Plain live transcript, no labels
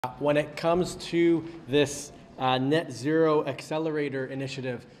When it comes to this net zero accelerator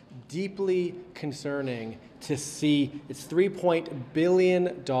initiative, deeply concerning to see it's $3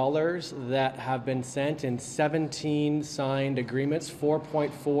 billion that have been sent in 17 signed agreements,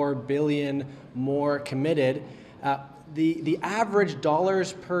 4.4 billion more committed. The average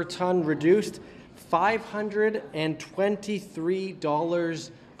dollars per ton reduced,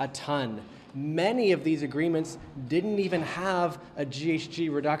 $523 a ton. Many of these agreements didn't even have a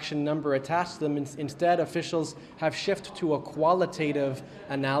GHG reduction number attached to them. Instead, officials have shifted to a qualitative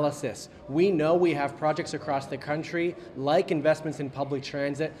analysis. We know we have projects across the country, like investments in public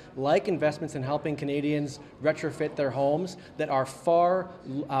transit, like investments in helping Canadians retrofit their homes, that are far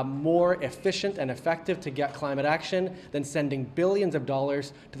more efficient and effective to get climate action than sending billions of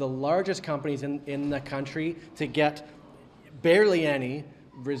dollars to the largest companies in the country to get barely any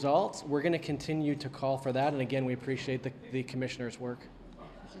results. We're going to continue to call for that, and again, we appreciate the Commissioner's work.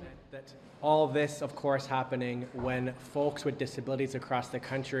 That all this, of course, happening when folks with disabilities across the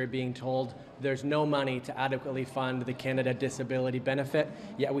country are being told there's no money to adequately fund the Canada Disability Benefit,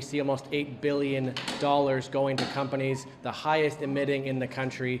 yet we see almost $8 billion going to companies, the highest emitting in the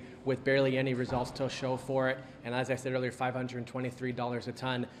country, with barely any results to show for it. And as I said earlier, $523 a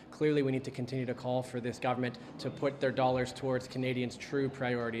ton. Clearly, we need to continue to call for this government to put their dollars towards Canadians' true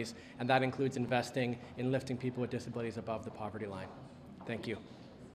priorities, and that includes investing in lifting people with disabilities above the poverty line. Thank you.